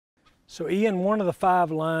So Ian, one of the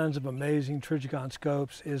 5 lines of amazing Trijicon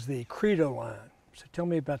scopes is the Credo line. So tell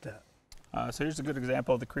me about that. So here's a good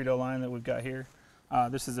example of the Credo line that we've got here.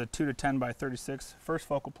 This is a 2 to 10 by 36 first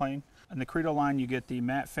focal plane. In the Credo line you get the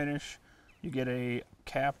matte finish, you get a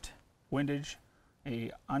capped windage,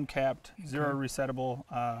 a uncapped zero resettable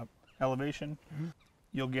elevation.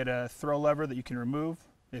 You'll get a throw lever that you can remove.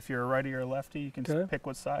 If you're a righty or a lefty, you can pick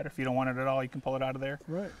what side. If you don't want it at all, you can pull it out of there.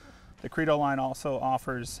 Right. The Credo line also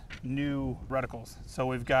offers new reticles. So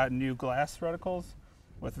we've got new glass reticles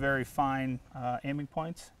with very fine aiming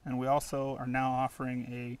points, and we also are now offering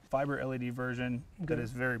a fiber LED version that is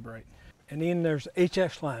very bright. And then there's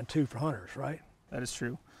HX line too for hunters, right? That is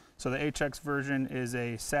true. So the HX version is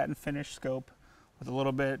a satin finish scope with a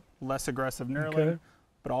little bit less aggressive knurling,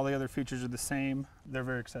 but all the other features are the same. They're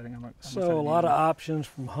very exciting. So a lot of options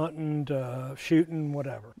from hunting to shooting,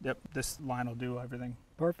 whatever. Yep, this line will do everything.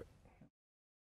 Perfect.